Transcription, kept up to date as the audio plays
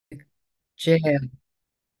Jill,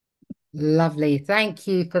 lovely. Thank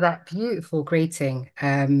you for that beautiful greeting.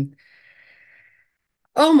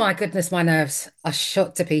 Oh my goodness, my nerves are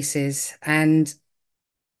shot to pieces. And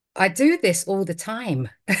I do this all the time.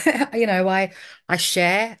 I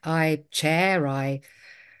share, I chair,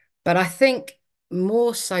 but I think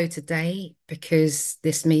more so today because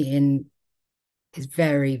this meeting is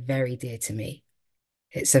very, very dear to me.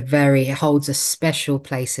 It holds a special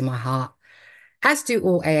place in my heart. As do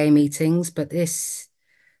all AA meetings, but this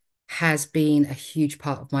has been a huge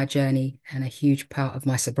part of my journey and a huge part of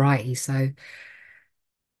my sobriety. So,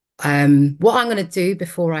 what I'm going to do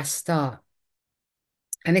before I start,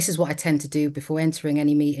 and this is what I tend to do before entering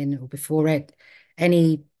any meeting or before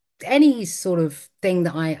any any sort of thing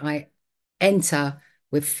that I enter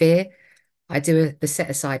with fear, I do the set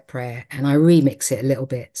aside prayer and I remix it a little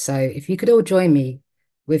bit. So, if you could all join me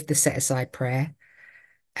with the set aside prayer,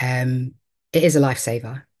 um, it is a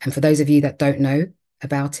lifesaver. And for those of you that don't know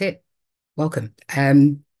about it, welcome.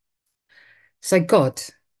 So God,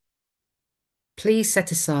 please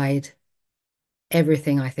set aside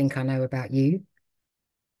everything I think I know about you,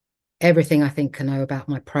 everything I think I know about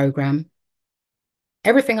my program,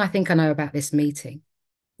 everything I think I know about this meeting,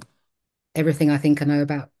 everything I think I know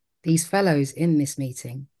about these fellows in this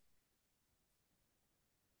meeting,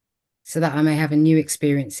 so that I may have a new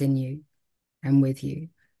experience in you and with you.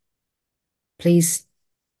 Please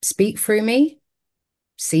speak through me,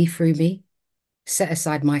 see through me, set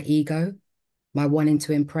aside my ego, my wanting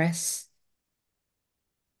to impress,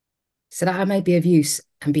 so that I may be of use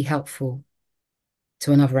and be helpful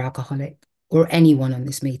to another alcoholic or anyone on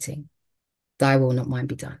this meeting. Thy will, not mine,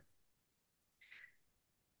 be done.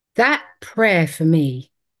 That prayer for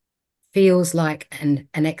me feels like an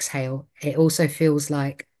exhale. It also feels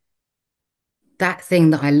like that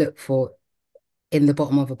thing that I look for in the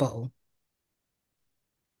bottom of a bottle.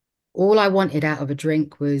 All I wanted out of a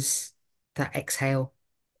drink was that exhale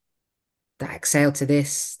to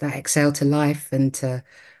this, that exhale to life and to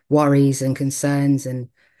worries and concerns and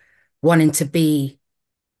wanting to be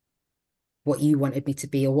what you wanted me to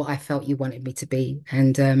be or what I felt you wanted me to be.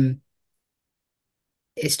 And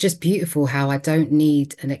it's just beautiful how I don't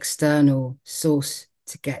need an external source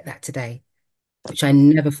to get that today, which I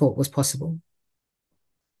never thought was possible.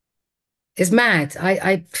 It's mad.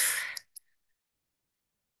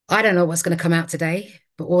 I don't know what's going to come out today,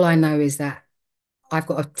 but all I know is that I've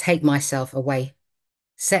got to take myself away,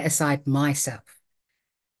 set aside myself.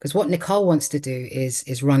 Because what Nicole wants to do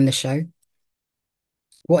is run the show.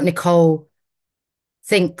 What Nicole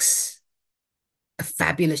thinks a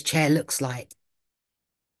fabulous chair looks like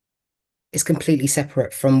is completely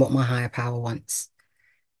separate from what my higher power wants.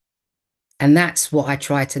 And that's what I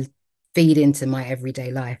try to feed into my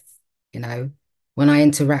everyday life, you know, when I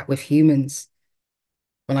interact with humans,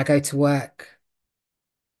 when I go to work,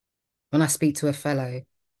 when I speak to a fellow,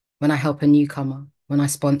 when I help a newcomer, when I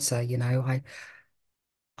sponsor, I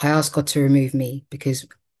ask God to remove me because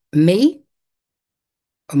me,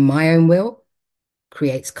 on my own will,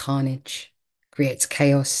 creates carnage, creates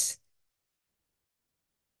chaos,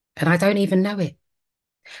 and I don't even know it.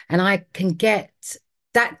 And I can get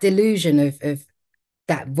that delusion of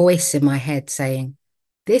that voice in my head saying,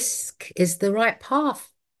 this is the right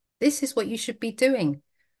path. This is what you should be doing.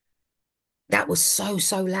 That was so,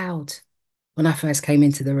 so loud when I first came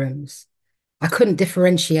into the rooms. I couldn't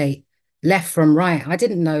differentiate left from right. I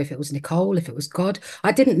didn't know if it was Nicole, if it was God.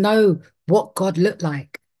 I didn't know what God looked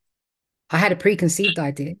like. I had a preconceived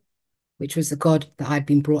idea, which was the God that I'd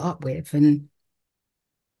been brought up with,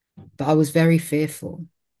 but I was very fearful.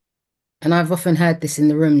 And I've often heard this in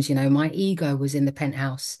the rooms, my ego was in the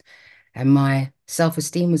penthouse and my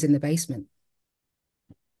self-esteem was in the basement.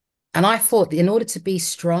 And I thought that in order to be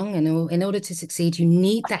strong and in order to succeed, you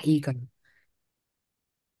need that ego.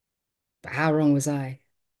 But how wrong was I?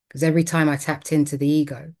 Because every time I tapped into the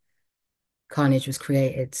ego, carnage was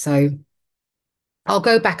created. So I'll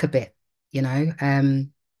go back a bit, you know.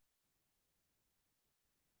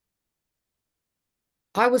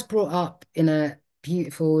 I was brought up in a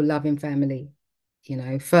beautiful, loving family,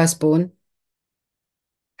 firstborn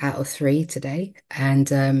out of three today.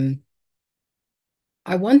 And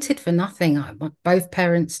I wanted for nothing. Both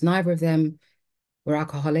parents, neither of them were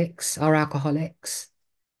alcoholics, are alcoholics.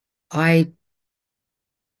 I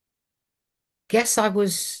guess I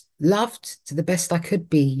was loved to the best I could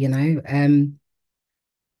be,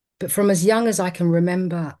 but from as young as I can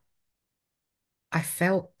remember, I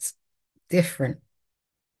felt different.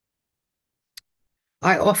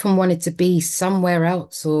 I often wanted to be somewhere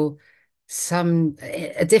else or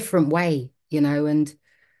a different way, and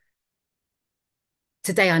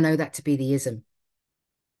today I know that to be the ism.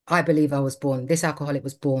 I believe I was born, this alcoholic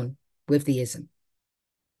was born with the ism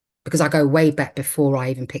because I go way back before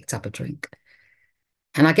I even picked up a drink.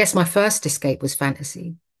 And I guess my first escape was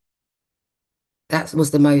fantasy. That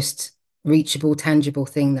was the most reachable, tangible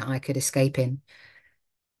thing that I could escape in.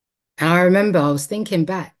 And I remember I was thinking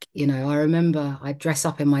back, I remember I'd dress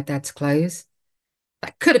up in my dad's clothes.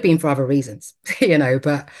 That could have been for other reasons,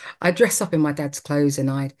 but I'd dress up in my dad's clothes and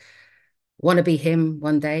I'd want to be him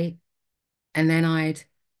one day. And then I'd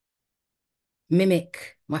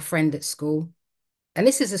mimic my friend at school. And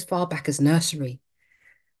this is as far back as nursery.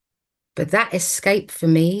 But that escape for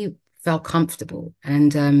me felt comfortable.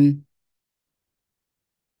 And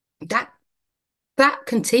that that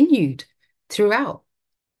continued throughout.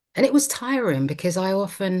 And it was tiring because I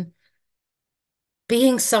often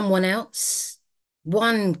being someone else,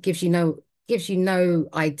 one gives you no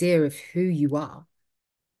idea of who you are.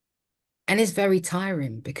 And it's very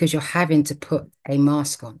tiring because you're having to put a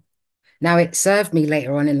mask on. Now, it served me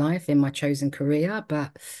later on in life in my chosen career,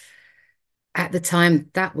 but at the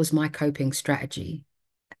time, that was my coping strategy.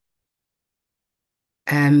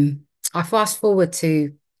 Um, I fast forward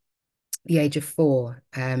to the age of 4,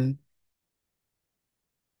 and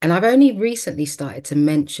I've only recently started to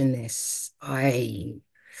mention this. And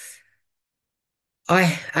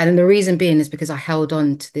the reason being is because I held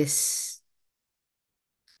on to this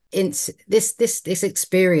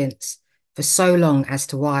experience for so long as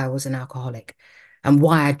to why I was an alcoholic and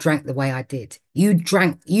why I drank the way I did. You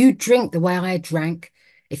drink the way I drank.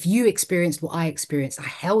 If you experienced what I experienced, I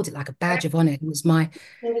held it like a badge of honor. It was my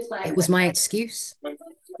excuse.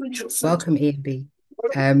 Welcome, E and B.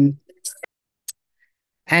 Um,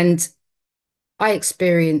 and I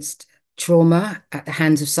experienced trauma at the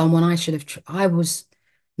hands of someone I was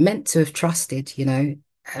meant to have trusted,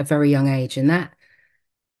 at a very young age. And that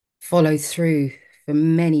followed through for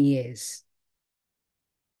many years.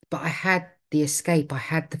 But I had the escape, I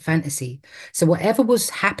had the fantasy. So whatever was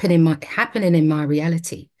happening in my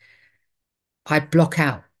reality, I'd block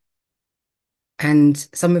out. And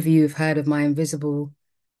some of you have heard of my invisible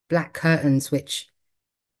black curtains, which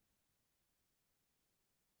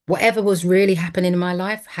whatever was really happening in my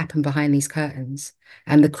life happened behind these curtains.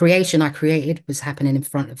 And the creation I created was happening in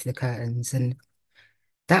front of the curtains. And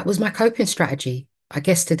that was my coping strategy. I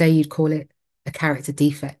guess today you'd call it a character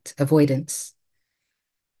defect, avoidance.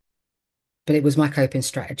 But it was my coping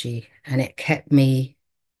strategy and it made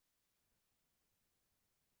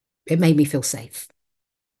me feel safe.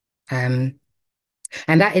 Um,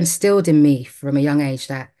 and that instilled in me from a young age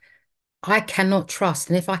that I cannot trust.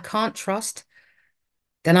 And if I can't trust,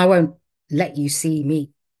 then I won't let you see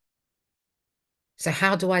me. So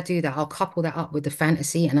how do I do that? I'll couple that up with the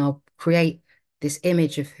fantasy and I'll create this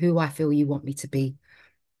image of who I feel you want me to be.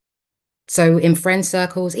 So in friend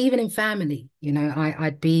circles, even in family,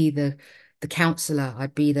 I'd be the counselor,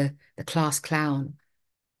 I'd be the class clown,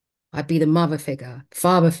 I'd be the mother figure,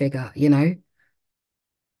 father figure.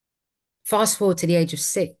 Fast forward to the age of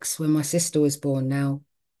 6 when my sister was born. Now,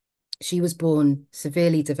 she was born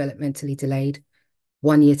severely developmentally delayed,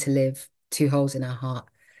 1 year to live, 2 holes in her heart.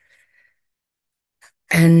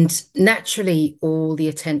 And naturally, all the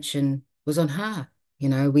attention was on her.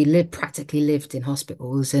 We practically lived in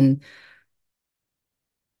hospitals, and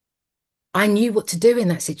I knew what to do in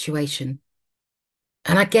that situation.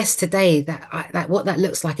 And I guess today that what that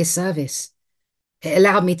looks like is service. It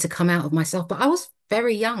allowed me to come out of myself, but I was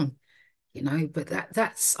very young, but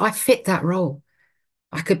I fit that role.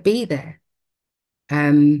 I could be there.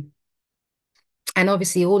 Um, and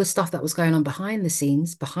obviously all the stuff that was going on behind the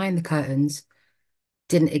scenes, behind the curtains,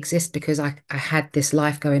 didn't exist because I had this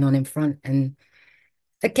life going on in front. And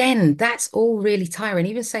again, that's all really tiring.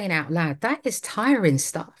 Even saying out loud, that is tiring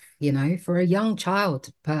stuff, for a young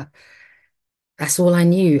child. But that's all I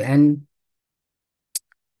knew. And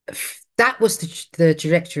that was the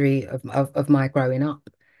trajectory of my growing up.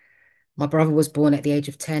 My brother was born at the age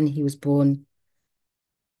of 10. He was born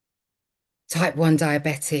type 1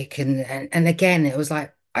 diabetic. And again, it was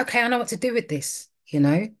like, okay, I know what to do with this.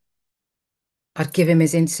 I'd give him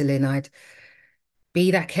his insulin. I'd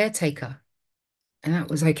be that caretaker. And that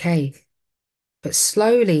was okay. But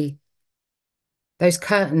slowly, those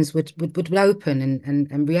curtains would open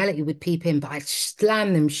and reality would peep in, but I'd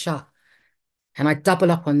slam them shut and I'd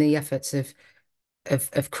double up on the efforts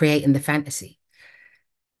of creating the fantasy.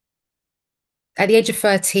 At the age of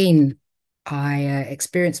 13, I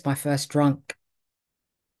experienced my first drunk.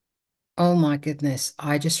 Oh my goodness.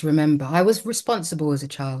 I just remember I was responsible as a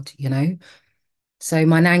child. So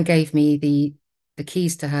my nan gave me the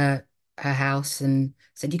keys to her house and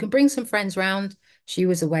said, you can bring some friends round. She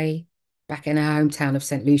was away back in her hometown of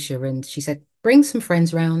St. Lucia. And she said, bring some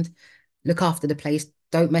friends round, look after the place,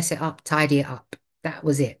 don't mess it up, tidy it up. That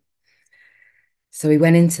was it. So we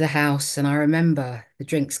went into the house, and I remember the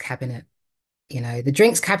drinks cabinet. The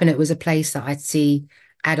drinks cabinet was a place that I'd see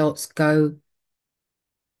adults go,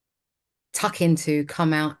 tuck into,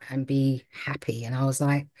 come out and be happy. And I was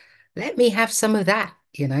like, let me have some of that.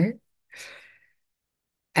 And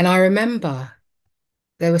I remember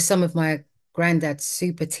there were some of my granddad's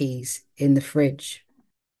super teas in the fridge.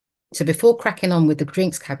 So before cracking on with the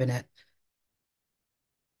drinks cabinet,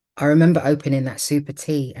 I remember opening that super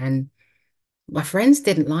tea, and my friends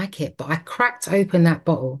didn't like it, but I cracked open that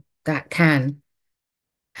bottle, that can,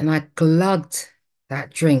 and I glugged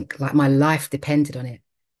that drink like my life depended on it.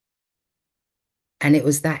 And it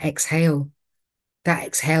was that exhale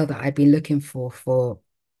that I'd been looking for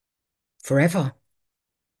forever.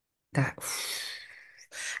 That,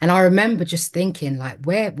 and I remember just thinking, like,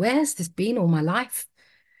 where's this been all my life?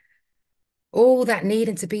 All that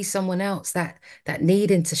needing to be someone else, that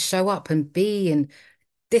needing to show up and be, and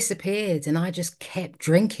disappeared, and I just kept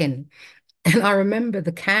drinking. And I remember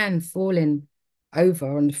the can falling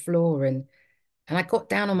over on the floor, and I got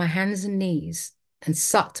down on my hands and knees and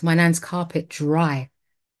sucked my nan's carpet dry.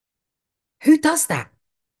 Who does that?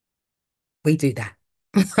 We do that,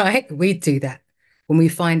 right? We do that when we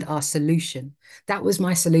find our solution. That was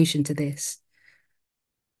my solution to this.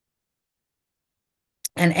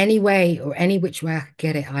 And any way or any which way I could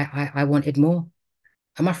get it, I wanted more.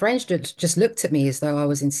 And my friends just looked at me as though I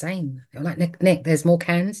was insane. They were like, Nick, there's more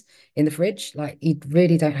cans in the fridge. Like, you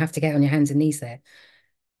really don't have to get on your hands and knees there.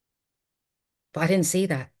 But I didn't see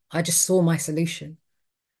that. I just saw my solution.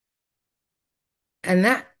 And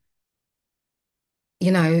that,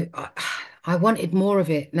 you know, I, I wanted more of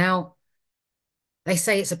it. Now, they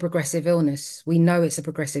say it's a progressive illness. We know it's a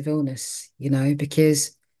progressive illness,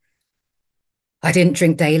 because I didn't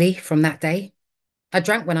drink daily from that day. I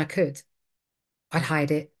drank when I could. I'd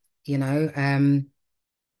hide it.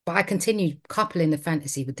 But I continued coupling the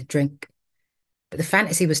fantasy with the drink. But the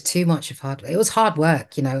fantasy was too much of hard. It was hard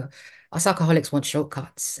work. Us alcoholics want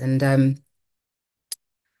shortcuts. And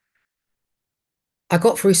I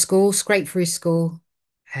got through school, scraped through school.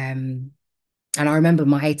 Um, and I remember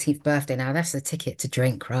my 18th birthday. Now that's the ticket to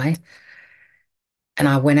drink, right? And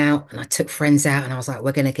I went out and I took friends out and I was like,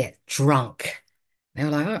 we're gonna get drunk. They were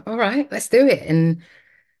like, "Oh, all right, let's do it." And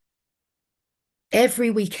every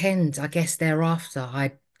weekend, I guess thereafter,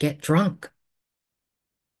 I'd get drunk.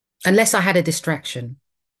 Unless I had a distraction.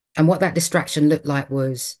 And what that distraction looked like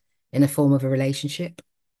was in the form of a relationship.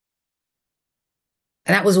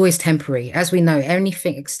 And that was always temporary. As we know,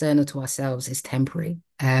 anything external to ourselves is temporary.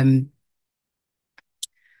 But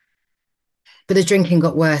the drinking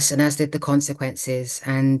got worse, and as did the consequences.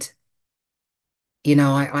 And,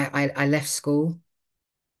 I left school.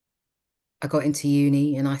 I got into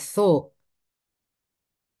uni, and I thought,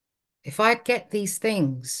 if I get these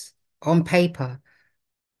things on paper,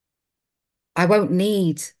 I won't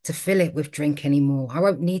need to fill it with drink anymore. I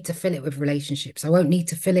won't need to fill it with relationships. I won't need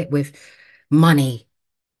to fill it with money.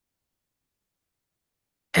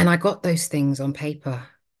 And I got those things on paper.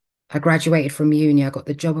 I graduated from uni. I got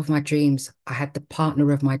the job of my dreams. I had the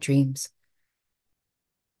partner of my dreams,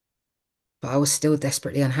 but I was still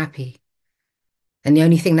desperately unhappy. And the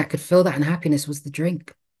only thing that could fill that unhappiness was the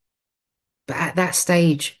drink. But at that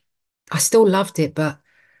stage, I still loved it, but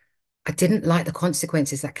I didn't like the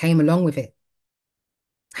consequences that came along with it.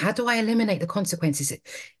 How do I eliminate the consequences?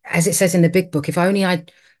 As it says in the big book, if only I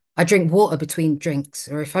drink water between drinks,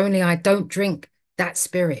 or if only I don't drink that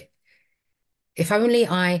spirit, if only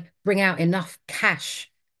I bring out enough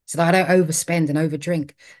cash so that I don't overspend and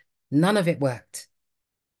overdrink. None of it worked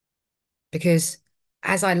because,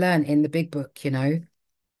 as I learned in the big book,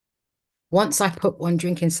 once I put one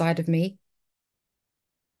drink inside of me,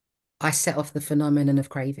 I set off the phenomenon of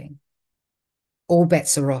craving. All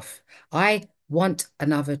bets are off. I want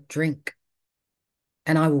another drink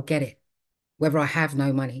and I will get it, whether I have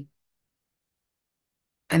no money.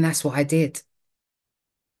 And that's what I did.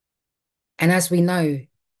 And as we know,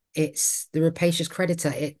 it's the rapacious creditor.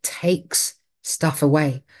 It takes stuff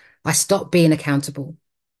away. I stopped being accountable.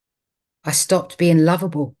 I stopped being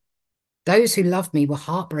lovable. Those who loved me were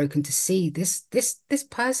heartbroken to see this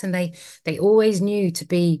person they always knew to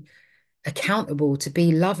be accountable, to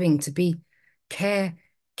be loving, to be care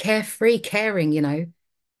carefree, caring,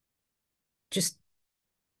 just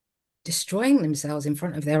destroying themselves in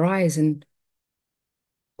front of their eyes. And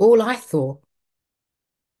all I thought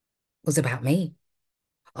was about me.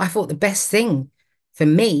 I thought the best thing for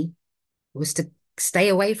me was to stay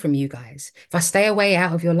away from you guys. If I stay away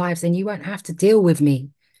out of your lives, then you won't have to deal with me.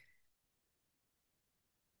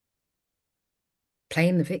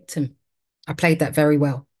 playing the victim. I played that very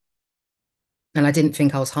well. And I didn't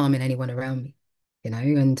think I was harming anyone around me,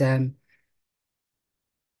 and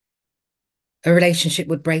a relationship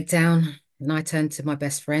would break down and I turned to my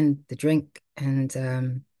best friend, the drink,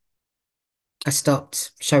 and I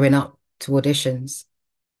stopped showing up to auditions,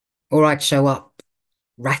 or I'd show up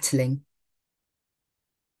rattling,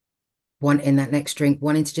 wanting that next drink,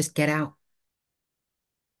 wanting to just get out.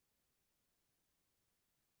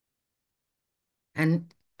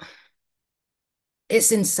 And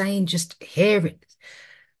it's insane just hear it,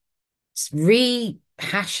 it's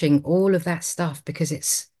rehashing all of that stuff because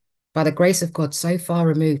it's, by the grace of God, so far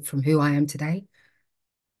removed from who I am today.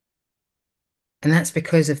 And that's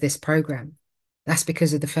because of this program. That's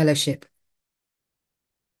because of the fellowship.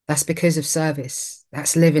 That's because of service.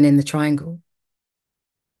 That's living in the triangle.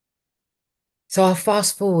 So I'll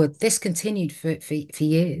fast forward. This continued for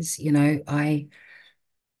years.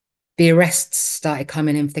 The arrests started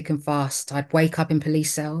coming in thick and fast. I'd wake up in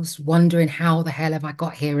police cells, wondering how the hell have I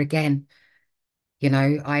got here again?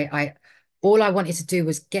 All I wanted to do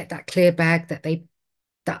was get that clear bag that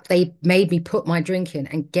they made me put my drink in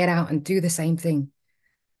and get out and do the same thing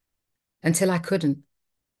until I couldn't,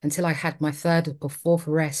 until I had my third or fourth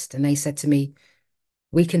arrest. And they said to me,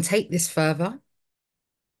 we can take this further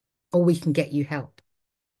or we can get you help.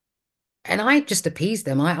 And I just appeased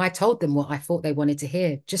them. I told them what I thought they wanted to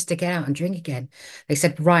hear, just to get out and drink again. They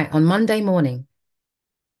said, right, on Monday morning,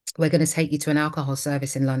 we're going to take you to an alcohol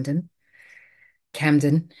service in London,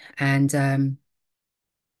 Camden, and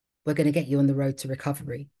we're going to get you on the road to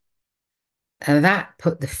recovery. And that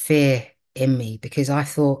put the fear in me because I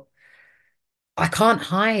thought, I can't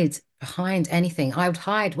hide behind anything. I would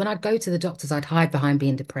hide, when I'd go to the doctors, I'd hide behind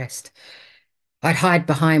being depressed. I'd hide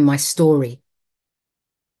behind my story.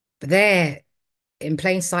 But there, in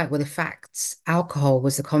plain sight, were the facts. Alcohol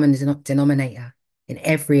was the common denominator in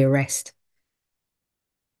every arrest.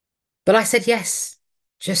 But I said yes,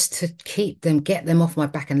 just to get them off my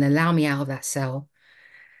back and allow me out of that cell.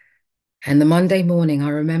 And the Monday morning, I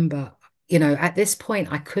remember, at this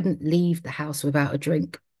point, I couldn't leave the house without a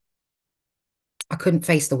drink. I couldn't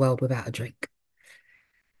face the world without a drink.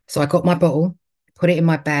 So I got my bottle, put it in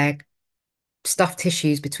my bag, stuffed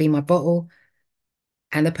tissues between my bottle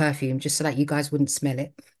and the perfume, just so that you guys wouldn't smell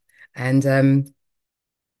it. And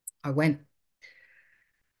I went.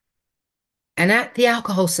 And at the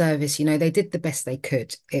alcohol service, they did the best they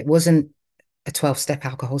could. It wasn't a 12-step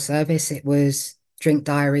alcohol service. It was drink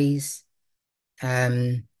diaries,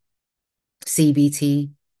 um,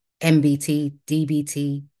 CBT, MBT,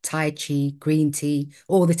 DBT, Tai Chi, green tea,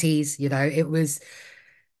 all the teas, it was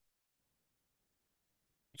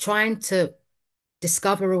trying to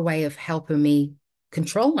discover a way of helping me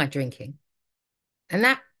control my drinking. And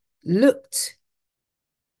that looked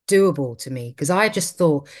doable to me because I just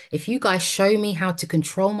thought, if you guys show me how to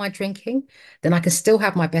control my drinking, then I can still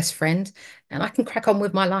have my best friend and I can crack on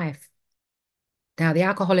with my life. Now, the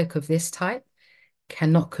alcoholic of this type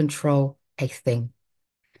cannot control a thing.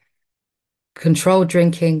 Controlled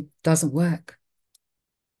drinking doesn't work.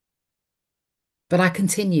 But I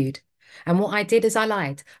continued. And what I did is I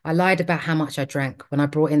lied. I lied about how much I drank when I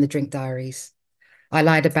brought in the drink diaries. I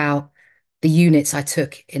lied about the units I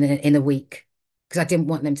took in a week because I didn't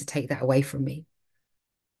want them to take that away from me.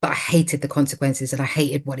 But I hated the consequences and I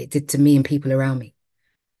hated what it did to me and people around me.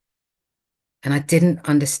 And I didn't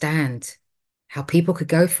understand how people could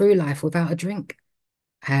go through life without a drink.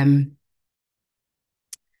 Um,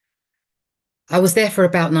 I was there for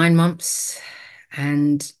about 9 months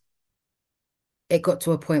and it got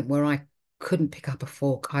to a point where I couldn't pick up a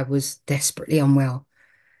fork. I was desperately unwell.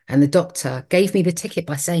 And the doctor gave me the ticket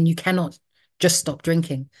by saying, you cannot just stop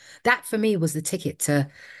drinking. That for me was the ticket to,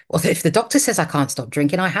 well, if the doctor says I can't stop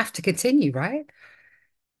drinking, I have to continue, right?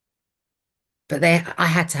 But I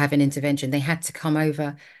had to have an intervention. They had to come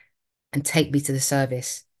over and take me to the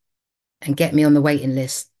service and get me on the waiting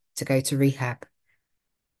list to go to rehab.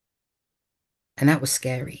 And that was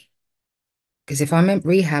scary because if I'm in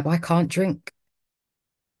rehab, I can't drink.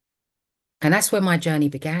 And that's where my journey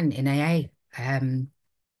began in AA.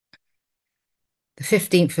 The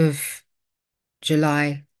 15th of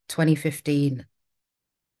July, 2015,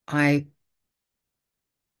 I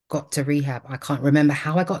got to rehab. I can't remember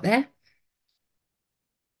how I got there.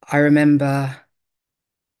 I remember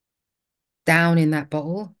down in that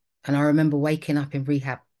bottle, and I remember waking up in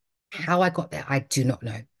rehab. How I got there, I do not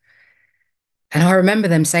know. And I remember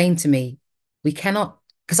them saying to me, we cannot,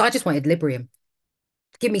 because I just wanted Librium,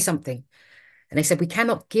 give me something. And they said, we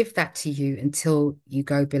cannot give that to you until you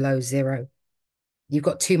go below 0. You've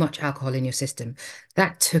got too much alcohol in your system.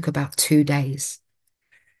 That took about 2 days.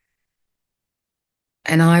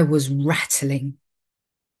 and I was rattling.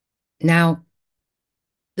 Now,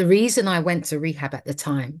 the reason I went to rehab at the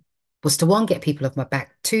time was to one, get people off my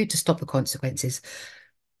back, two, to stop the consequences.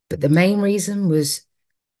 But the main reason was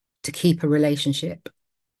to keep a relationship.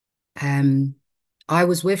 Um, I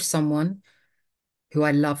was with someone who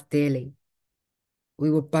I loved dearly. We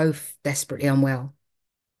were both desperately unwell.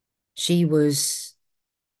 She was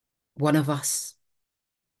one of us,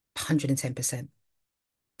 110%.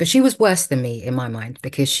 But she was worse than me in my mind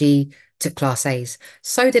because she took class A's.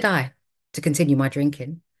 So did I, to continue my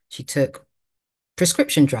drinking. She took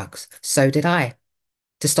prescription drugs. So did I,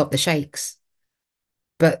 to stop the shakes.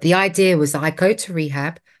 But the idea was that I go to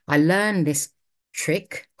rehab, I learn this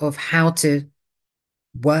trick of how to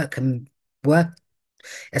work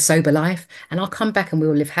a sober life, and I'll come back and we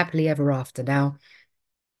will live happily ever after. Now,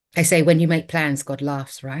 they say when you make plans, God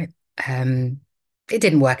laughs, right? Um, it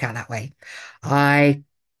didn't work out that way. I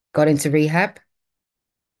got into rehab.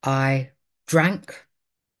 I drank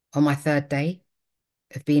on my third day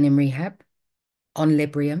of being in rehab on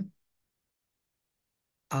Librium.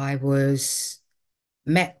 I was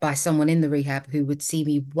met by someone in the rehab who would see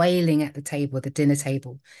me wailing at the table, the dinner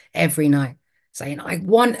table, every night, saying, I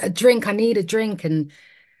want a drink, I need a drink. And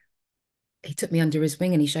he took me under his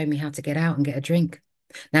wing and he showed me how to get out and get a drink.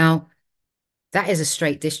 Now, that is a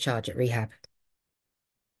straight discharge at rehab.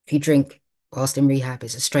 If you drink whilst in rehab,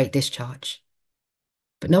 it's a straight discharge.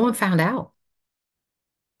 But no one found out.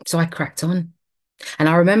 So I cracked on. And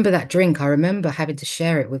I remember that drink. I remember having to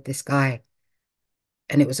share it with this guy.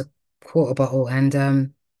 And it was a quarter bottle.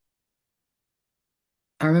 And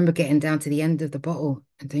I remember getting down to the end of the bottle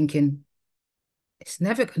and thinking, it's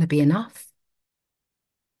never going to be enough.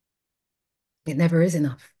 It never is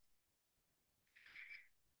enough.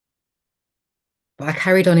 But I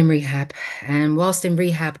carried on in rehab. And whilst in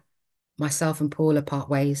rehab, myself and Paula part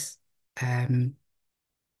ways. Um,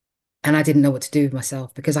 and I didn't know what to do with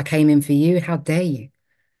myself because I came in for you. How dare you?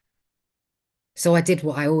 So I did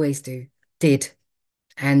what I always did.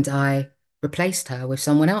 And I replaced her with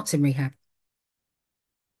someone else in rehab.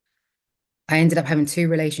 I ended up having two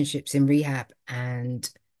relationships in rehab and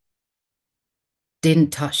didn't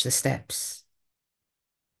touch the steps.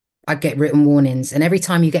 I'd get written warnings. And every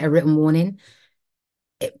time you get a written warning,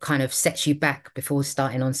 it kind of sets you back before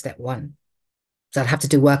starting on step one. So I'd have to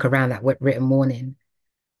do work around that written warning.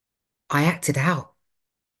 I acted out.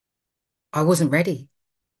 I wasn't ready.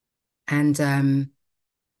 And the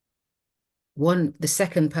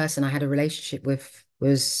second person I had a relationship with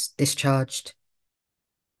was discharged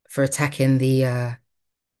for attacking the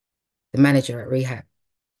manager at rehab.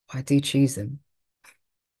 I do choose them.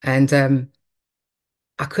 And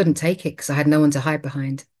I couldn't take it because I had no one to hide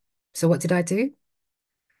behind. So what did I do?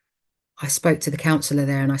 I spoke to the counselor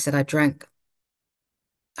there and I said, I drank.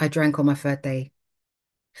 I drank on my third day.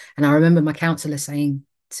 And I remember my counselor saying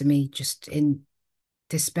to me, just in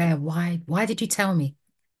despair, why did you tell me?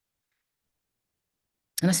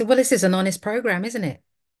 And I said, well, this is an honest program, isn't it?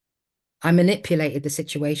 I manipulated the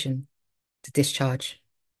situation to discharge.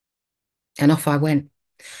 And off I went.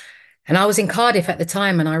 And I was in Cardiff at the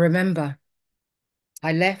time. And I remember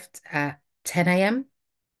I left at 10 a.m.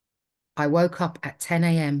 I woke up at 10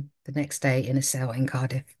 a.m. the next day in a cell in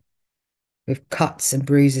Cardiff with cuts and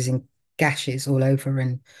bruises and gashes all over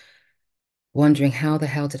and wondering how the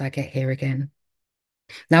hell did I get here again?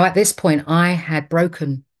 Now, at this point, I had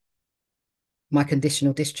broken my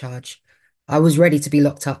conditional discharge. I was ready to be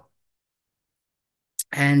locked up.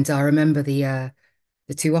 And I remember the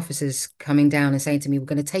two officers coming down and saying to me, we're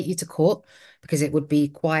going to take you to court because it would be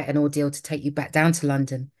quite an ordeal to take you back down to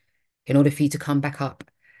London in order for you to come back up.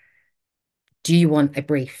 Do you want a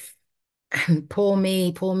brief? And poor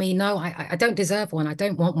me. No, I don't deserve one. I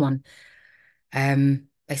don't want one.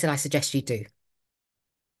 They said, I suggest you do.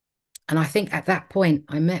 And I think at that point,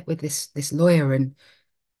 I met with this lawyer and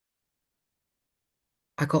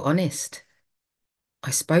I got honest.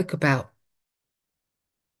 I spoke about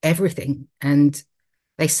everything. And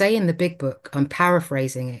they say in the big book, I'm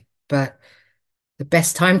paraphrasing it, but the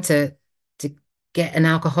best time to get an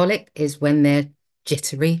alcoholic is when they're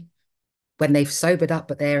jittery, when they've sobered up,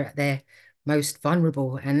 but they're at their most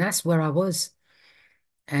vulnerable. And that's where I was.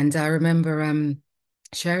 And I remember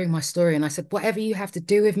sharing my story and I said, whatever you have to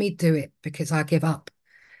do with me, do it because I give up.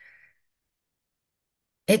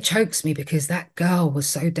 It chokes me because that girl was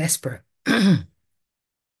so desperate and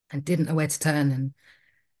didn't know where to turn. And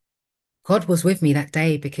God was with me that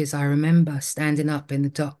day because I remember standing up in the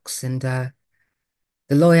docks and the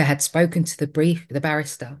lawyer had spoken to the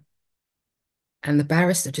barrister, and the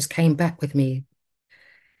barrister just came back with me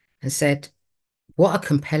and said, what a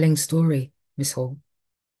compelling story, Miss Hall.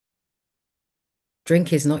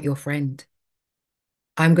 Drink is not your friend.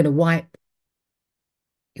 I'm going to wipe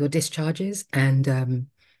your discharges and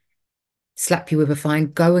slap you with a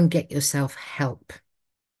fine. Go and get yourself help.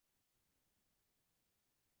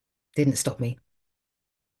 Didn't stop me.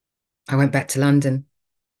 I went back to London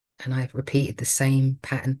and I repeated the same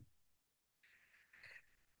pattern.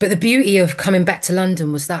 But the beauty of coming back to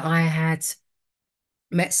London was that I had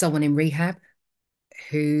met someone in rehab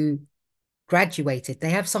who graduated.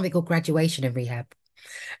 They have something called graduation in rehab.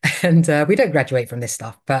 And we don't graduate from this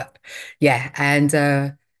stuff, but yeah.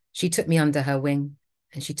 And she took me under her wing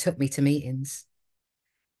and she took me to meetings.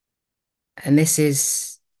 And this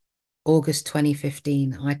is August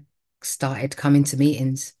 2015. I started coming to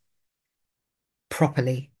meetings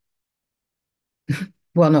properly.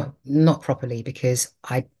 Well, not properly because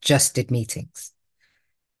I just did meetings.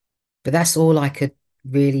 But that's all I could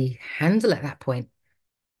really handle at that point.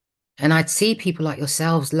 And I'd see people like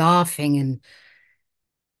yourselves laughing and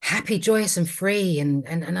happy, joyous, and free.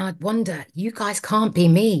 And I'd wonder, you guys can't be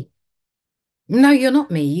me. No, you're not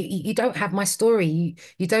me. You don't have my story.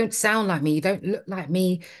 You don't sound like me. You don't look like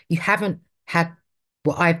me. You haven't had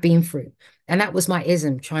what I've been through. And that was my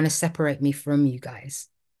ism, trying to separate me from you guys,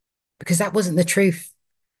 because that wasn't the truth.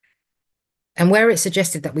 And where it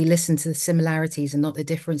suggested that we listen to the similarities and not the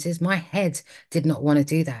differences, my head did not want to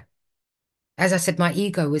do that. As I said, my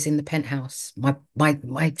ego was in the penthouse. My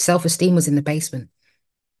self-esteem was in the basement.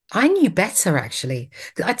 I knew better, actually.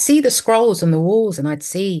 I'd see the scrolls on the walls and I'd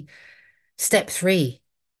see step 3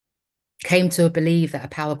 came to believe that a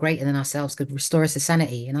power greater than ourselves could restore us to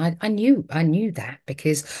sanity. And I knew that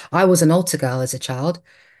because I was an altar girl as a child.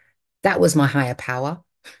 That was my higher power.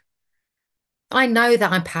 I know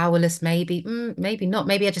that I'm powerless, maybe, maybe not.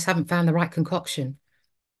 Maybe I just haven't found the right concoction.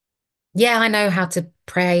 Yeah, I know how to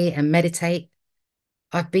pray and meditate.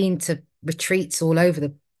 I've been to retreats all over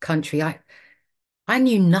the country. I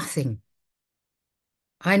knew nothing.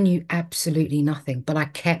 I knew absolutely nothing, but I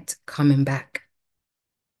kept coming back.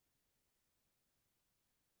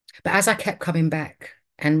 But as I kept coming back,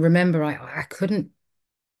 and remember, I couldn't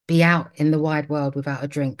be out in the wide world without a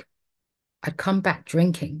drink. I'd come back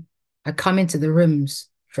drinking. I'd come into the rooms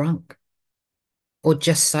drunk or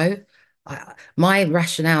just so. My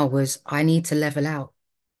rationale was I need to level out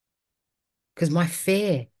because my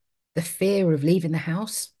fear, the fear of leaving the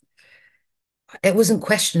house, it wasn't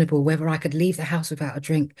questionable whether I could leave the house without a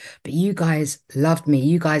drink. But you guys loved me.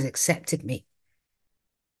 You guys accepted me.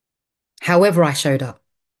 However, I showed up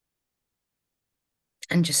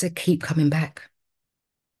and just said, keep coming back.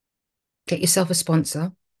 Get yourself a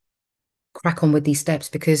sponsor, crack on with these steps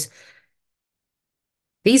because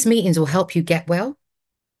these meetings will help you get well,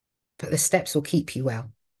 but the steps will keep you well.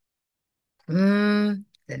 The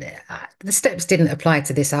steps didn't apply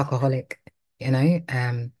to this alcoholic, you know,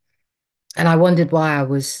 and I wondered why I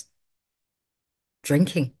was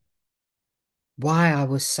drinking, why I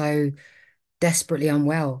was so desperately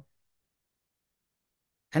unwell.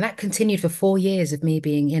 And that continued for 4 years of me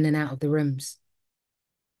being in and out of the rooms.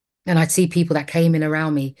 And I'd see people that came in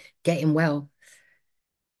around me getting well.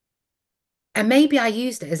 And maybe I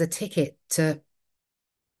used it as a ticket to,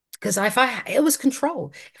 because it was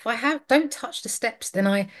control. If I have, don't touch the steps, then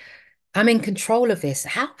I'm in control of this.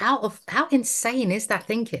 How insane is that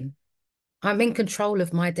thinking? I'm in control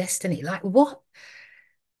of my destiny. Like what?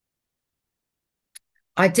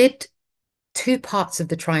 I did 2 parts of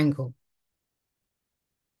the triangle.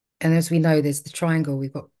 And as we know, there's the triangle.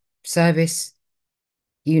 We've got service,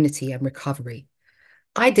 unity, and recovery.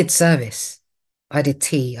 I did service. I did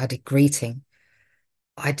tea. I did greeting.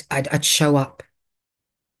 I'd show up.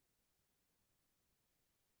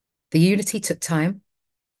 The unity took time.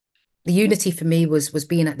 The unity for me was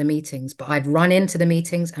being at the meetings, but I'd run into the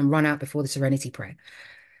meetings and run out before the serenity prayer.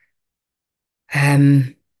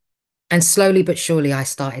 Um, and slowly but surely I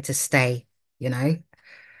started to stay, you know,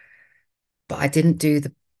 but I didn't do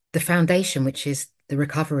the foundation, which is the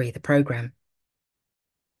recovery, the program.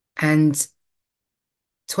 And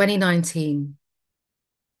 2019,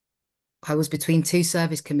 I was between 2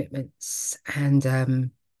 service commitments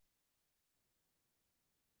and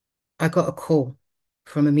I got a call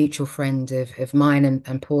from a mutual friend of mine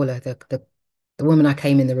and Paula, the woman I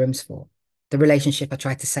came in the rooms for, the relationship I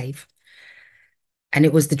tried to save. And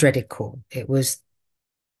it was the dreaded call. It was,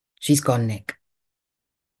 she's gone, Nick.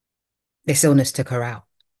 This illness took her out.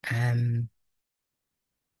 Um,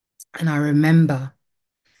 and I remember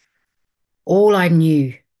all I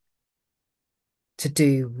knew to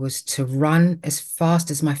do was to run as fast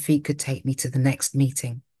as my feet could take me to the next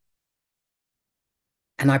meeting.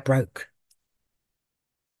 And I broke.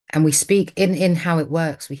 And we speak in how it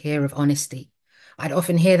works, we hear of honesty. I'd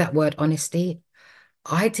often hear that word honesty.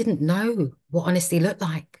 I didn't know what honesty looked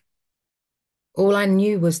like. All I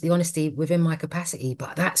knew was the honesty within my capacity,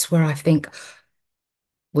 but that's where I think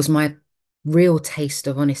was my real taste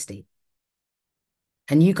of honesty.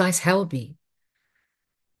 And you guys held me.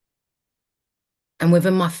 And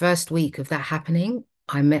within my first week of that happening,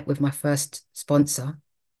 I met with my first sponsor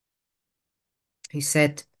who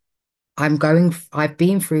said, I've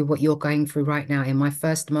been through what you're going through right now in my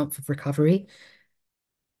first month of recovery,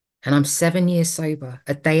 and I'm 7 years sober,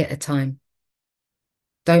 a day at a time.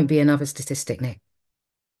 Don't be another statistic, Nick.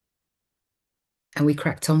 And we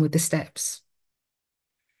cracked on with the steps.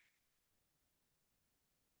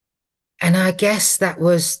 And I guess that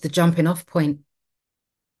was the jumping off point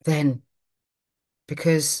then,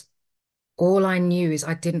 because all I knew is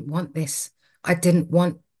I didn't want this. I didn't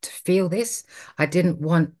want to feel this. I didn't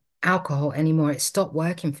want alcohol anymore. It stopped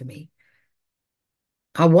working for me.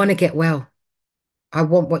 I want to get well. I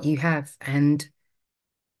want what you have. And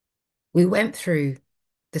we went through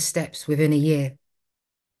the steps within a year.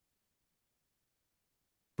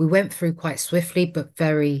 We went through quite swiftly, but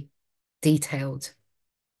very detailed.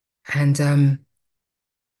 And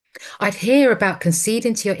I'd hear about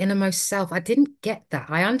conceding to your innermost self. I didn't get that.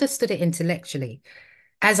 I understood it intellectually,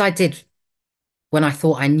 as I did when I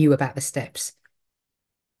thought I knew about the steps.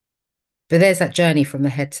 But there's that journey from the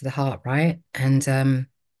head to the heart, right? And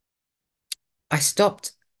I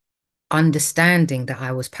stopped understanding that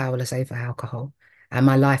I was powerless over alcohol and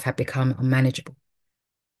my life had become unmanageable.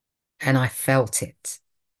 And I felt it.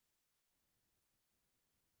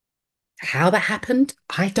 How that happened,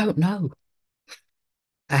 I don't know.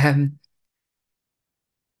 Um,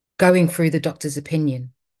 Going through the doctor's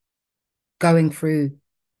opinion, going through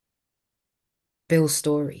Bill's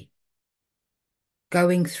story,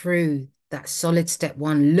 going through that solid step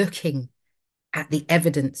one, looking at the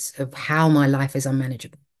evidence of how my life is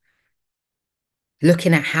unmanageable,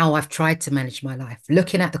 looking at how I've tried to manage my life,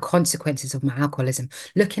 looking at the consequences of my alcoholism,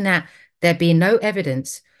 looking at there being no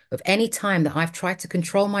evidence of any time that I've tried to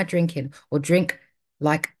control my drinking or drink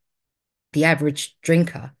like the average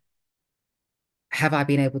drinker, have I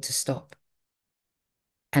been able to stop?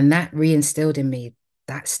 And that reinstilled in me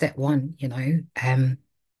that step one, you know.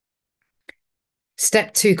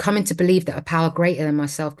 Step two, coming to believe that a power greater than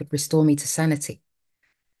myself could restore me to sanity.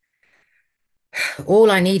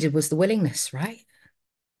 All I needed was the willingness, right?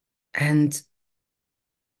 And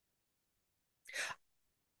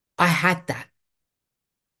I had that,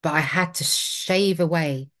 but I had to shave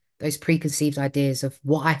away those preconceived ideas of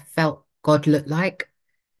what I felt God looked like,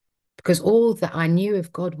 because all that I knew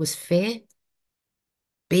of God was fear,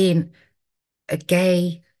 being a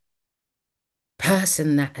gay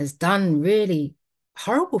person that has done really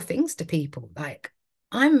horrible things to people. Like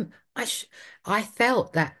I'm, I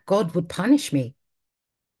felt that God would punish me.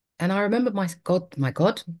 And I remember my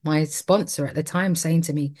sponsor at the time saying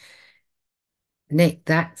to me, Nick,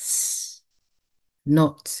 that's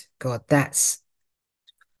not God. That's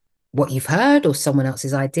what you've heard or someone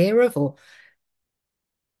else's idea of, or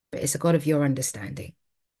but it's a God of your understanding.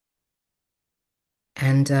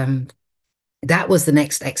 And that was the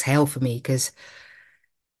next exhale for me because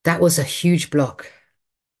that was a huge block.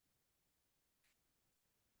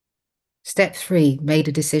 Step three, made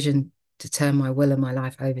a decision to turn my will and my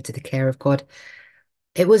life over to the care of God.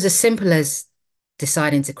 It was as simple as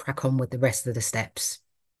deciding to crack on with the rest of the steps.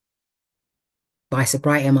 My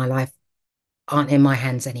sobriety and my life aren't in my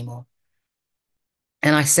hands anymore.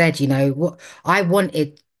 And I said, you know, what I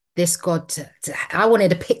wanted this God I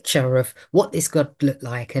wanted a picture of what this God looked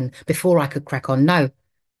like. And before I could crack on, no,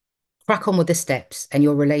 crack on with the steps and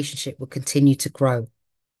your relationship will continue to grow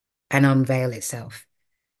and unveil itself.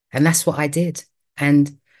 And that's what I did.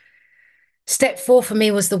 And step four for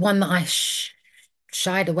me was the one that I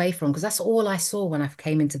shied away from because that's all I saw when I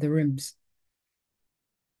came into the rooms.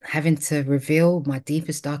 Having to reveal my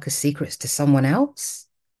deepest, darkest secrets to someone else.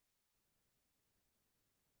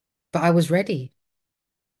 But I was ready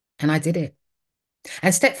and I did it.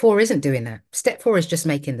 And step four isn't doing that. Step four is just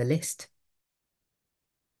making the list.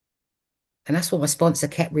 And that's what my sponsor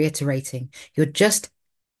kept reiterating.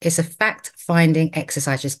 It's a fact-finding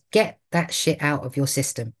exercise. Just get that shit out of your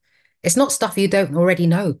system. It's not stuff you don't already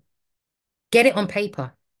know. Get it on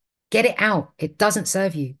paper. Get it out. It doesn't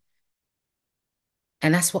serve you.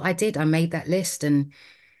 And that's what I did. I made that list and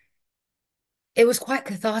it was quite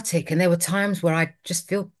cathartic. And there were times where I just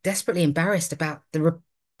feel desperately embarrassed about the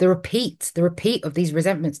repeat of these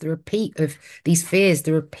resentments, the repeat of these fears,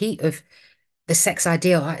 the repeat of the sex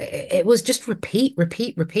ideal. It was just repeat,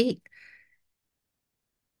 repeat, repeat.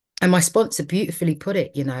 And my sponsor beautifully put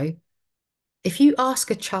it, you know, if you ask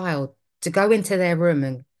a child to go into their room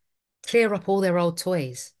and clear up all their old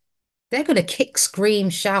toys. They're going to kick, scream,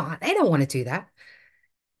 shout. They don't want to do that.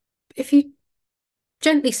 If you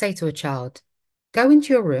gently say to a child, go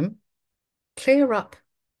into your room, clear up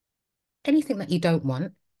anything that you don't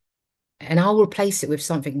want, and I'll replace it with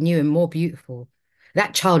something new and more beautiful,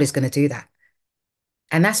 that child is going to do that.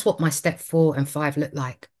 And that's what my step 4 and 5 looked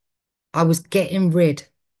like. I was getting rid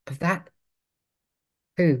of that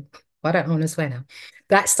who, I don't want to swear now,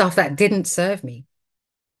 that stuff that didn't serve me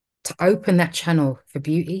to open that channel for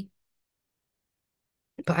beauty.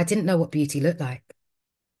 But I didn't know what beauty looked like.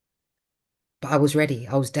 But I was ready.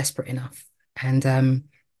 I was desperate enough. And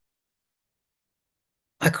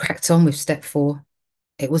I cracked on with step 4.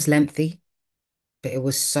 It was lengthy, but it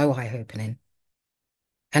was so eye-opening.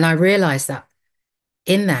 And I realized that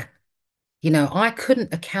in that, I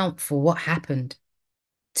couldn't account for what happened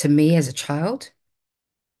to me as a child,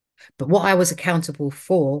 but what I was accountable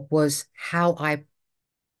for was how I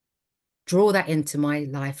draw that into my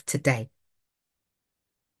life today.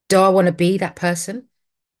 Do I want to be that person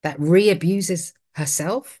that re-abuses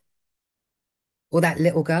herself or that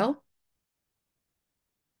little girl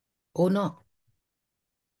or not?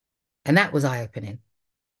 And that was eye-opening.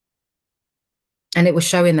 And it was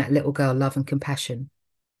showing that little girl love and compassion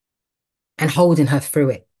and holding her through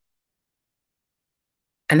it.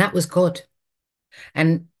 And that was God.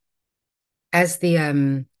 And as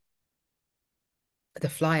the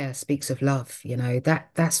flyer speaks of love,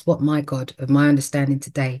 that's what my God of my understanding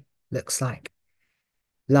today looks like.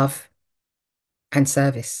 Love and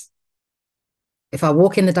service. If I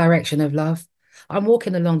walk in the direction of love, I'm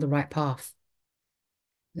walking along the right path.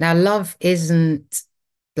 Now, love isn't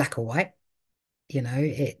black or white,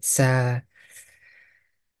 it's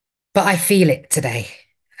but I feel it today.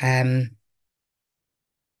 Um,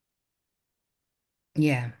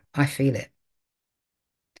 yeah, I feel it.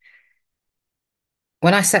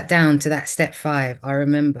 When I sat down to that step 5, I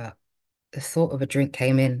remember the thought of a drink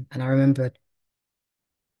came in, and I remembered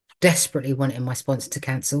desperately wanting my sponsor to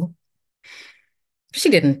cancel. She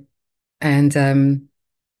didn't. And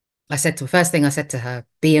first thing I said to her,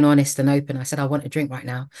 being honest and open, I said, I want a drink right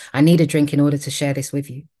now. I need a drink in order to share this with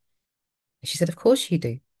you. And she said, of course you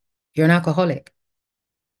do. You're an alcoholic,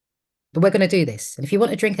 but we're going to do this. And if you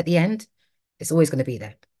want a drink at the end, it's always going to be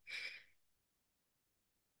there.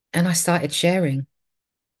 And I started sharing.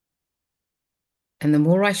 And the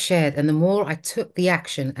more I shared and the more I took the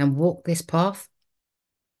action and walked this path,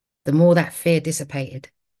 the more that fear dissipated.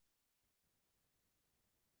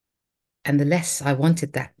 And the less I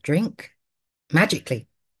wanted that drink magically.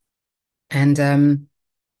 And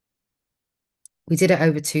we did it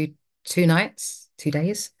over two nights, 2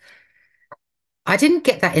 days. I didn't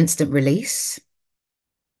get that instant release,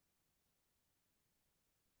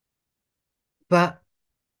 but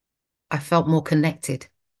I felt more connected.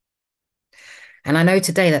 And I know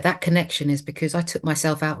today that that connection is because I took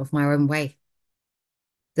myself out of my own way.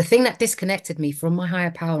 The thing that disconnected me from my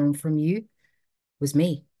higher power and from you was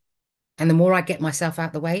me. And the more I get myself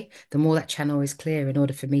out the way, the more that channel is clear in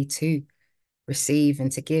order for me to receive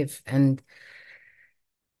and to give. And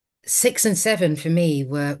 6 and 7 for me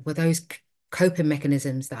were those coping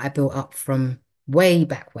mechanisms that I built up from way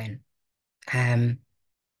back when, um,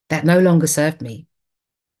 that no longer served me.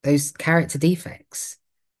 Those character defects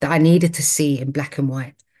that I needed to see in black and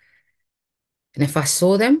white. And if I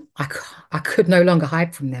saw them, I could no longer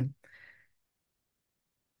hide from them.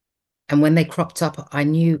 And when they cropped up, I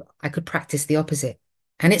knew I could practice the opposite.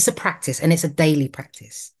 And it's a practice and it's a daily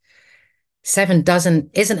practice. 7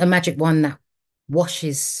 isn't a magic one that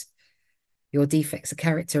washes your defects of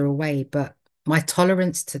character away, but my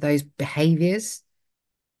tolerance to those behaviors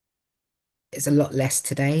is a lot less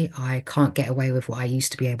today. I can't get away with what I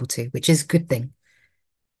used to be able to, which is a good thing.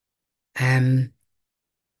 Um,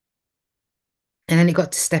 and then it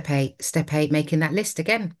got to step 8, making that list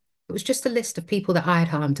again. It was just a list of people that I had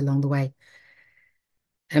harmed along the way.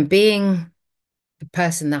 And being the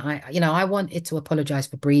person that I wanted to apologize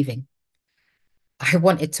for breathing. I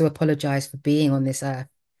wanted to apologize for being on this earth.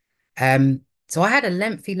 So I had a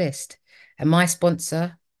lengthy list, and my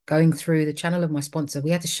sponsor, going through the channel of my sponsor,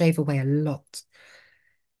 we had to shave away a lot.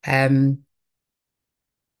 And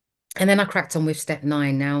then I cracked on with step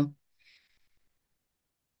 9. Now,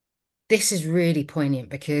 this is really poignant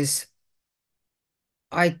because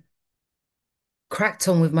I cracked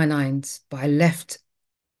on with my 9s, but I left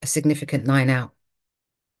a significant 9 out.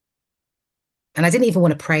 And I didn't even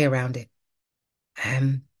want to pray around it.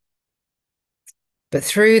 Um, but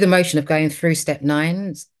through the motion of going through step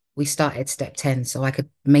 9, we started step 10, so I could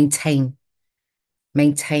maintain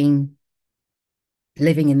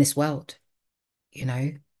living in this world, you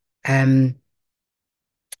know. Um,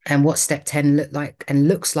 And what step 10 looked like and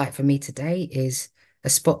looks like for me today is a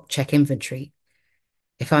spot check inventory.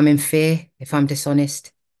 If I'm in fear, if I'm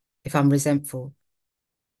dishonest, if I'm resentful,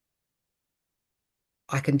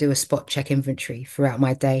 I can do a spot check inventory throughout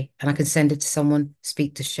my day and I can send it to someone,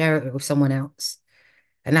 speak to share it with someone else.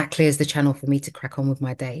 And that clears the channel for me to crack on with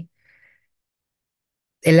my day.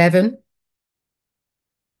 11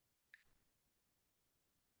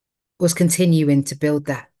 was continuing to build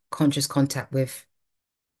that conscious contact with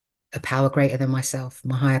a power greater than myself,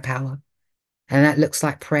 my higher power. And that looks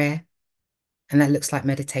like prayer and that looks like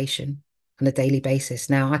meditation on a daily basis.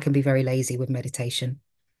 Now, I can be very lazy with meditation,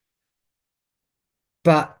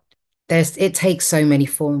 but it takes so many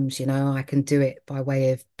forms, you know. I can do it by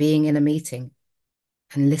way of being in a meeting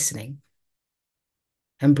and listening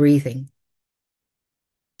and breathing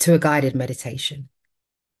to a guided meditation.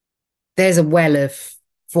 There's a well of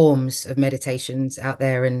forms of meditations out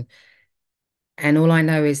there, and all I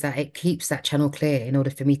know is that it keeps that channel clear in order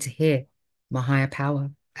for me to hear my higher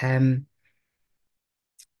power. Um,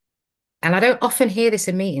 and I don't often hear this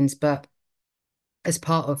in meetings, but as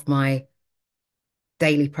part of my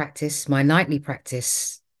daily practice, my nightly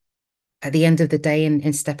practice, at the end of the day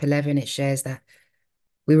in step 11, it shares that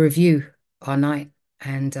we review our night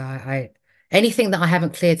and anything that I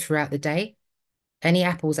haven't cleared throughout the day, any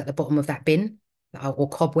apples at the bottom of that bin or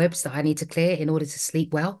cobwebs that I need to clear in order to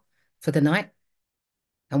sleep well for the night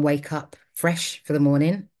and wake up fresh for the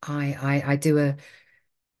morning, I do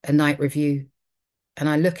a night review and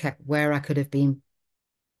I look at where I could have been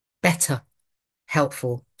better,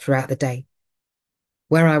 helpful throughout the day,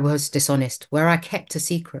 where I was dishonest, where I kept a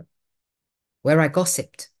secret, where I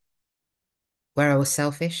gossiped, where I was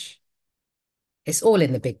selfish. It's all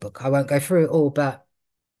in the big book. I won't go through it all, but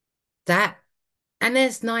that, and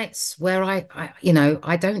there's nights where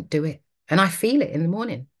I don't do it and I feel it in the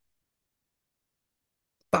morning,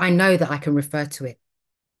 but I know that I can refer to it.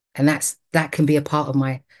 And that can be a part of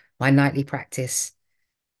my nightly practice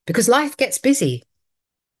because life gets busy,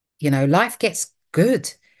 life gets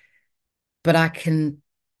good, but I can't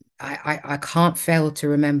fail to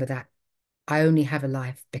remember that I only have a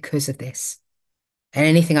life because of this. And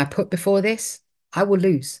anything I put before this, I will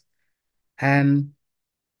lose. Um,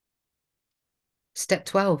 Step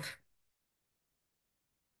 12,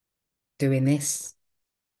 doing this,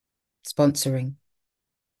 sponsoring,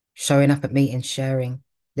 showing up at meetings, sharing,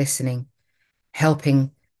 listening,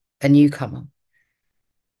 helping a newcomer,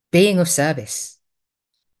 being of service.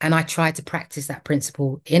 And I try to practice that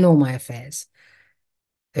principle in all my affairs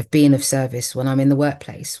of being of service when I'm in the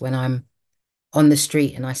workplace, when I'm on the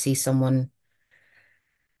street and I see someone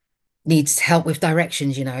needs help with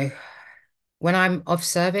directions, when I'm of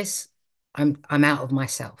service, I'm out of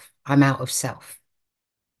myself. I'm out of self.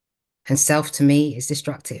 And self to me is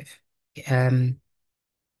destructive. Um,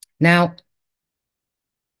 Now,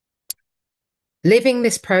 living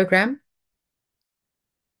this program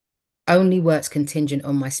only works contingent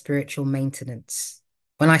on my spiritual maintenance.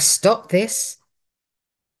 When I stop this,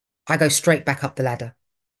 I go straight back up the ladder.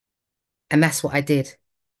 And that's what I did.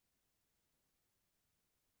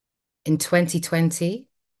 In 2020,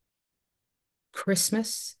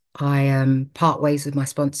 Christmas, I part ways with my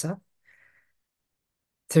sponsor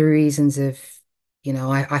through reasons of,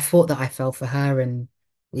 I thought that I fell for her and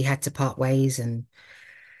we had to part ways and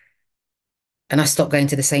I stopped going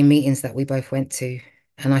to the same meetings that we both went to.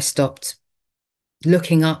 And I stopped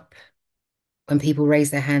looking up when people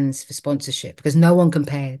raised their hands for sponsorship because no one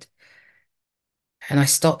compared. And I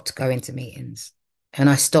stopped going to meetings and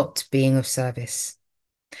I stopped being of service.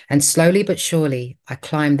 And slowly but surely, I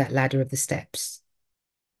climbed that ladder of the steps.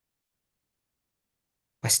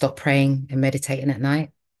 I stopped praying and meditating at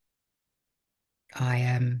night.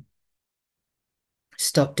 I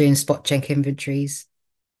stopped doing spot check inventories.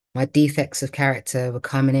 My defects of character were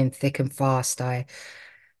coming in thick and fast. I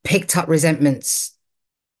picked up resentments.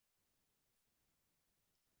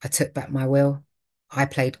 I took back my will. I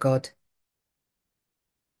played God.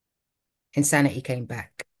 Insanity came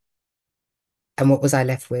back. And what was I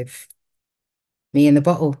left with? Me in the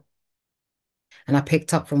bottle. And I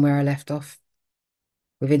picked up from where I left off.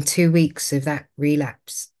 Within 2 weeks of that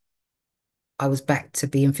relapse, I was back to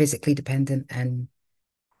being physically dependent and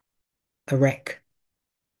a wreck.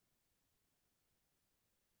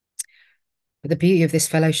 But the beauty of this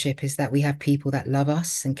fellowship is that we have people that love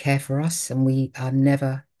us and care for us, and we are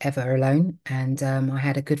never, ever alone. And I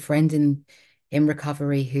had a good friend in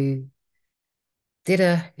recovery who did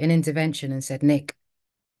an intervention and said, Nick,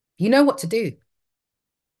 you know what to do.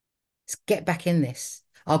 Let's get back in this.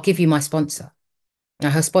 I'll give you my sponsor.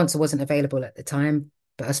 Now, her sponsor wasn't available at the time,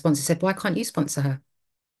 but her sponsor said, why can't you sponsor her?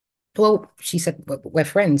 Well, she said, We're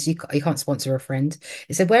friends. You can't sponsor a friend."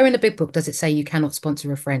 It said, "Where in the big book does it say you cannot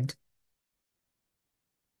sponsor a friend?"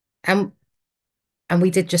 And and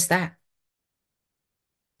we did just that.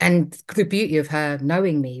 And the beauty of her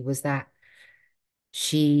knowing me was that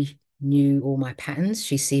she knew all my patterns.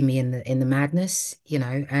 She see me in the madness,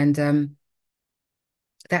 and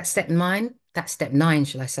that step nine,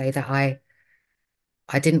 shall I say, that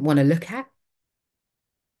I didn't want to look at,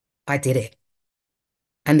 I did it.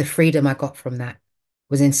 And the freedom I got from that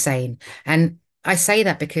was insane. And I say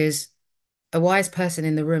that because a wise person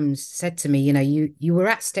in the room said to me, you were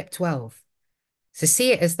at step 12. So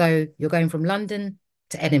see it as though you're going from London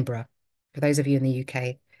to Edinburgh. For those of you in the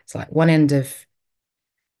UK, it's like one end of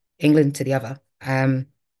England to the other.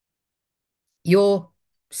 You're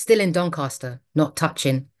still in Doncaster, not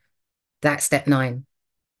touching that step nine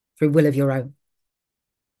through will of your own.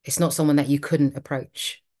 It's not someone that you couldn't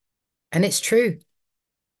approach. And it's true.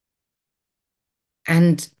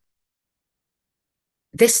 And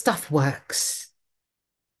this stuff works.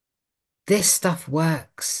 This stuff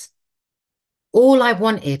works. All I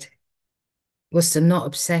wanted was to not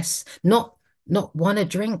obsess, not want to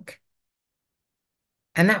drink.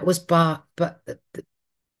 And that was but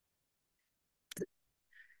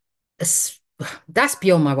it's- that's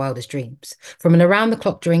beyond my wildest dreams. From an around the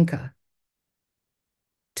clock drinker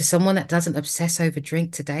to someone that doesn't obsess over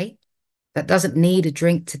drink today, that doesn't need a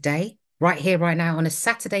drink today, right here, right now, on a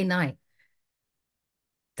Saturday night.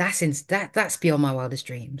 That's beyond my wildest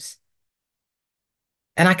dreams.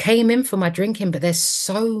 And I came in for my drinking, but there's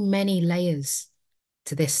so many layers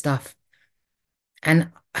to this stuff.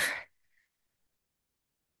 And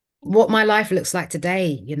what my life looks like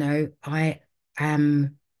today, I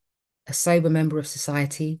am a sober member of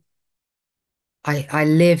society. I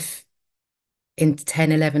live in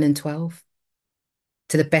 10, 11, and 12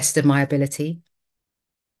 to the best of my ability.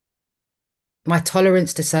 My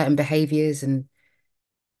tolerance to certain behaviors and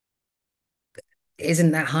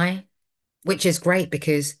isn't that high, which is great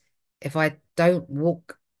because if I don't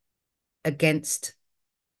walk against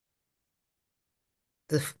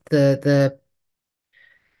the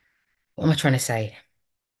what am I trying to say?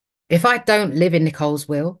 If I don't live in Nicole's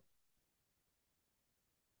will,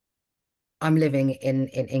 I'm living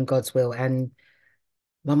in God's will. And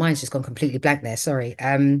my mind's just gone completely blank there. Sorry.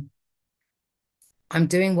 I'm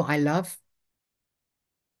doing what I love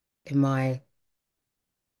in my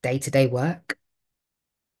day-to-day work.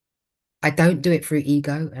 I don't do it through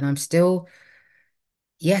ego, and I'm still,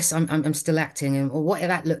 yes, I'm still acting. And what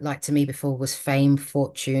that looked like to me before was fame,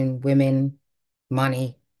 fortune, women,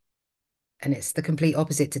 money. And it's the complete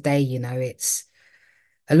opposite today, It's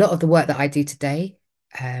a lot of the work that I do today,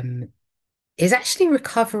 um, is actually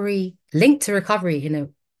recovery, linked to recovery in a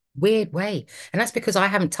weird way. And that's because I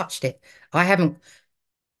haven't touched it. I haven't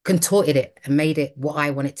contorted it and made it what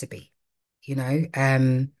I want it to be. You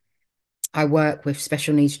know, I work with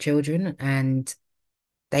special needs children and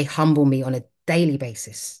they humble me on a daily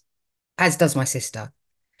basis, as does my sister.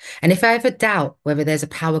 And if I ever doubt whether there's a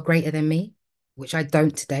power greater than me, which I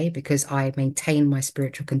don't today because I maintain my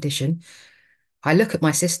spiritual condition, I look at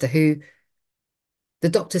my sister who the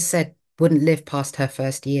doctor said wouldn't live past her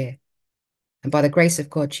first year. And by the grace of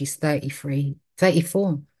God, she's 33,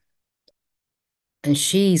 34. And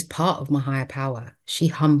she's part of my higher power. She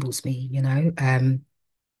humbles me.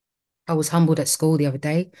 I was humbled at school the other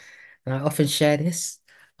day, and I often share this.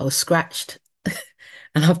 I was scratched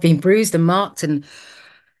and I've been bruised and marked, and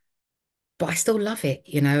but I still love it.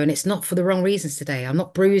 And it's not for the wrong reasons today. I'm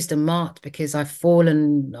not bruised and marked because I've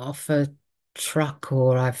fallen off a truck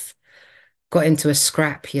or I've got into a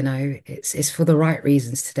scrap. It's for the right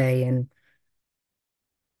reasons today. And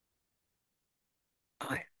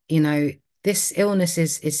I, you know, this illness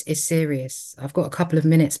is serious. I've got a couple of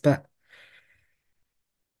minutes, but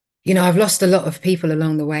I've lost a lot of people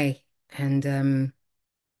along the way. And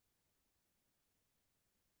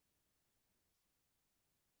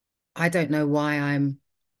I don't know why I'm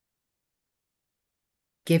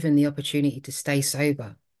given the opportunity to stay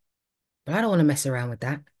sober, but I don't want to mess around with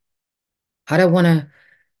that. I don't want to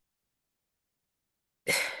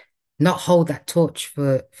not hold that torch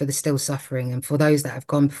for the still suffering and for those that have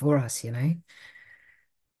gone before us. And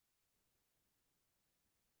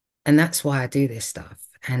that's why I do this stuff.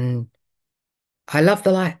 And I love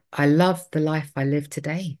the life. I love the life I live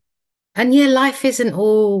today. And yeah, life isn't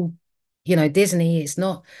all, Disney. It's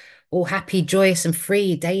not all happy, joyous, and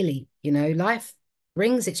free daily. Life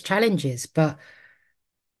brings its challenges, but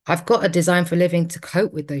I've got a design for living to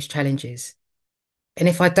cope with those challenges. And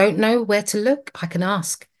if I don't know where to look, I can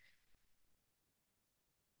ask.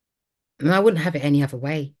 And I wouldn't have it any other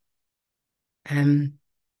way. Um,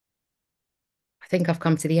 think I've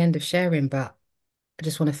come to the end of sharing, but I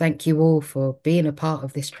just want to thank you all for being a part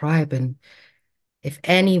of this tribe. And if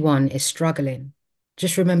anyone is struggling,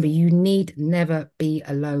 just remember you need never be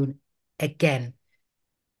alone again,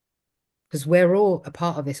 because we're all a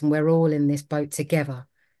part of this and we're all in this boat together.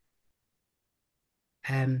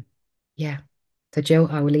 Um, yeah. So Jill,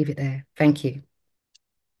 I will leave it there. Thank you.